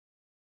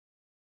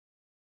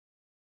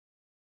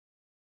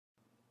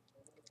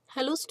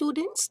Hello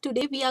students,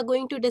 today we are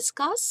going to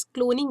discuss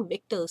cloning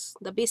vectors,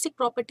 the basic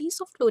properties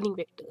of cloning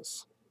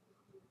vectors.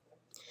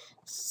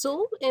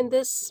 So in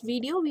this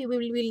video we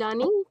will be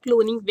learning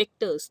cloning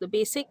vectors, the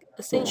basic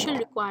essential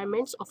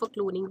requirements of a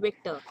cloning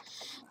vector.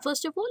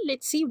 First of all,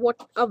 let's see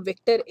what a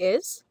vector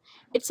is.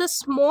 It's a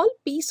small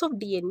piece of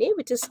DNA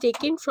which is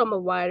taken from a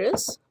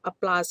virus, a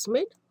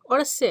plasmid or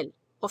a cell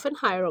of an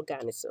higher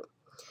organism.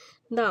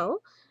 Now,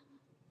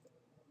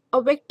 a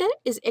vector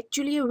is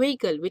actually a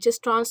vehicle which is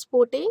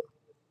transporting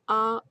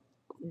a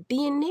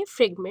DNA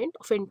fragment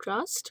of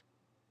interest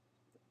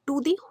to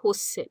the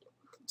host cell.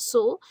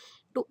 So,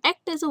 to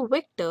act as a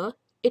vector,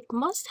 it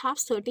must have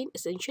certain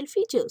essential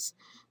features.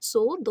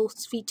 So,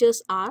 those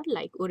features are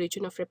like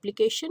origin of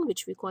replication,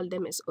 which we call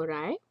them as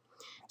ORI,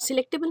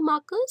 selectable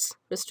markers,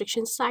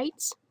 restriction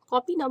sites,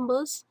 copy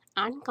numbers,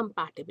 and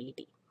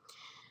compatibility.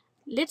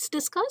 Let's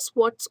discuss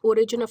what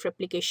origin of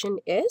replication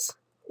is.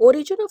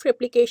 Origin of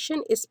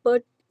replication is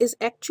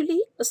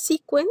actually a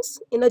sequence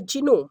in a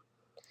genome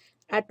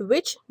at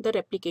which the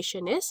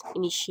replication is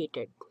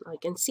initiated. Now you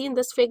can see in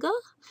this figure,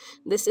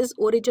 this is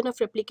origin of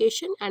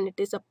replication and it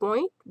is a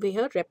point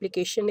where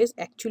replication is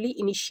actually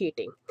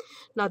initiating.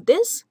 Now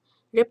this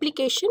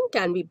replication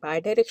can be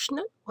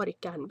bidirectional or it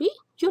can be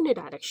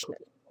unidirectional.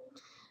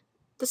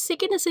 The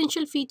second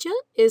essential feature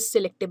is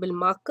selectable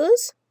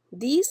markers.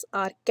 These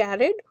are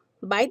carried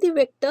by the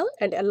vector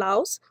and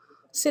allows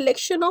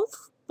selection of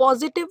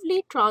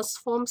positively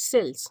transformed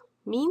cells.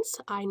 Means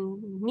I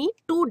need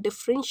to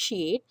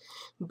differentiate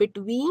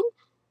between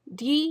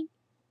the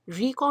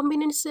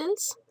recombinant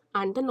cells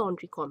and the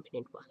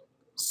non-recombinant one.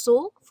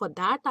 So for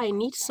that I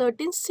need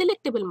certain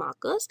selectable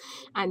markers,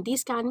 and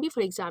these can be,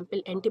 for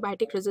example,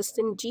 antibiotic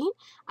resistant gene.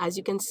 As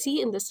you can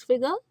see in this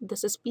figure,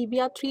 this is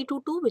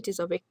PBR322, which is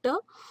a vector,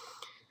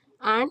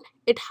 and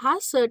it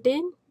has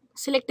certain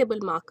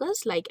selectable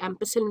markers like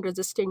ampicillin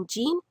resistant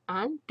gene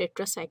and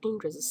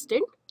tetracycline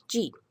resistant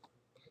gene.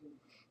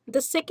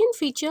 The second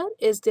feature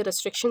is the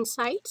restriction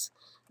sites.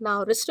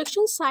 Now,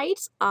 restriction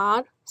sites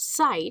are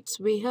sites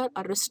where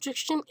a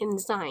restriction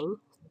enzyme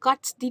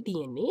cuts the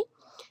DNA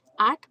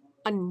at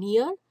a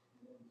near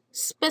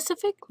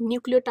specific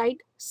nucleotide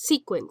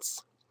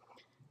sequence.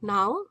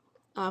 Now,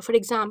 for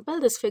example,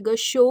 this figure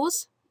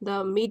shows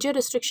the major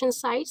restriction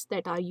sites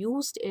that are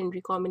used in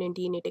recombinant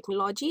DNA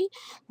technology.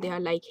 They are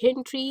like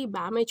HIN3,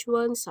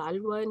 BAMH1,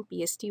 SAL1,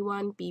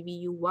 PST1,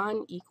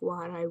 PVU1,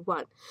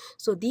 EcoRI1.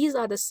 So these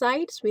are the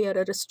sites where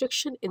a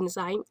restriction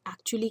enzyme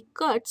actually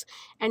cuts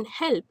and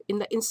help in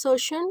the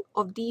insertion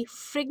of the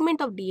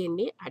fragment of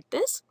DNA at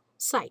this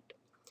site.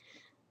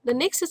 The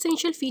next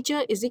essential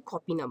feature is the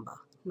copy number.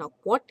 Now,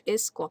 what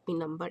is copy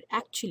number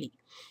actually?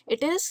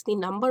 It is the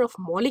number of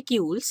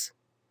molecules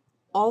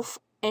of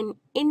an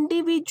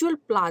individual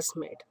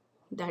plasmid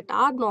that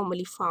are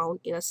normally found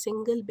in a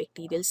single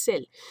bacterial cell.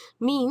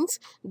 Means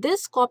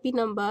this copy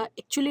number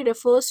actually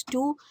refers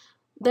to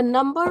the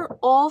number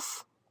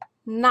of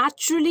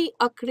naturally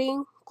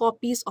occurring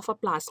copies of a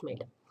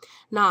plasmid.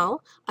 Now,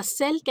 a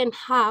cell can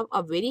have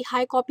a very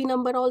high copy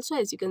number also,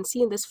 as you can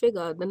see in this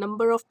figure, the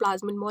number of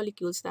plasmid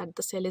molecules that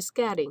the cell is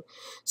carrying.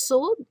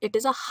 So, it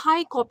is a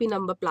high copy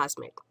number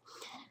plasmid.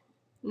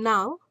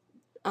 Now,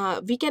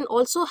 we can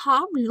also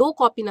have low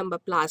copy number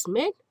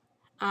plasmid,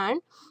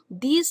 and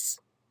these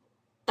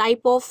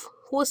type of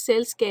host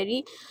cells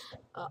carry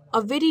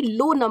a very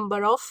low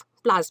number of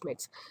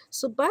plasmids.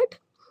 So, but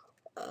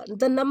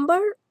the number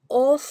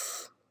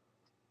of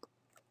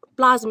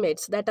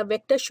plasmids that a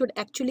vector should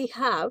actually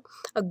have,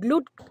 a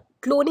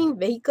cloning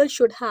vehicle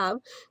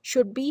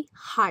should be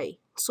high,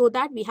 so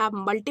that we have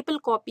multiple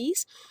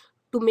copies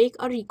to make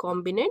a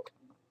recombinant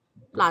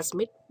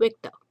plasmid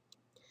vector.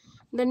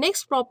 The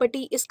next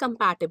property is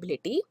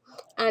compatibility,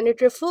 and it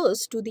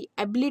refers to the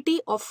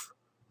ability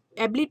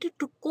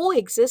to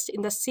coexist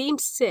in the same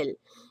cell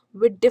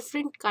with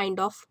different kind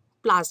of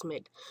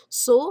plasmid.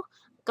 So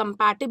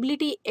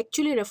compatibility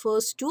actually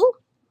refers to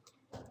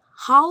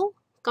how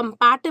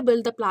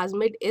compatible the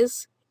plasmid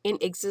is in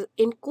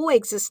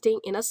coexisting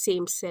in a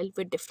same cell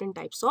with different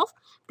types of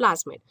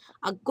plasmid.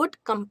 A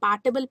good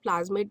compatible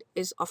plasmid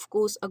is of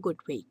course a good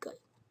vehicle.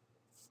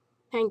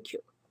 Thank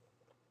you.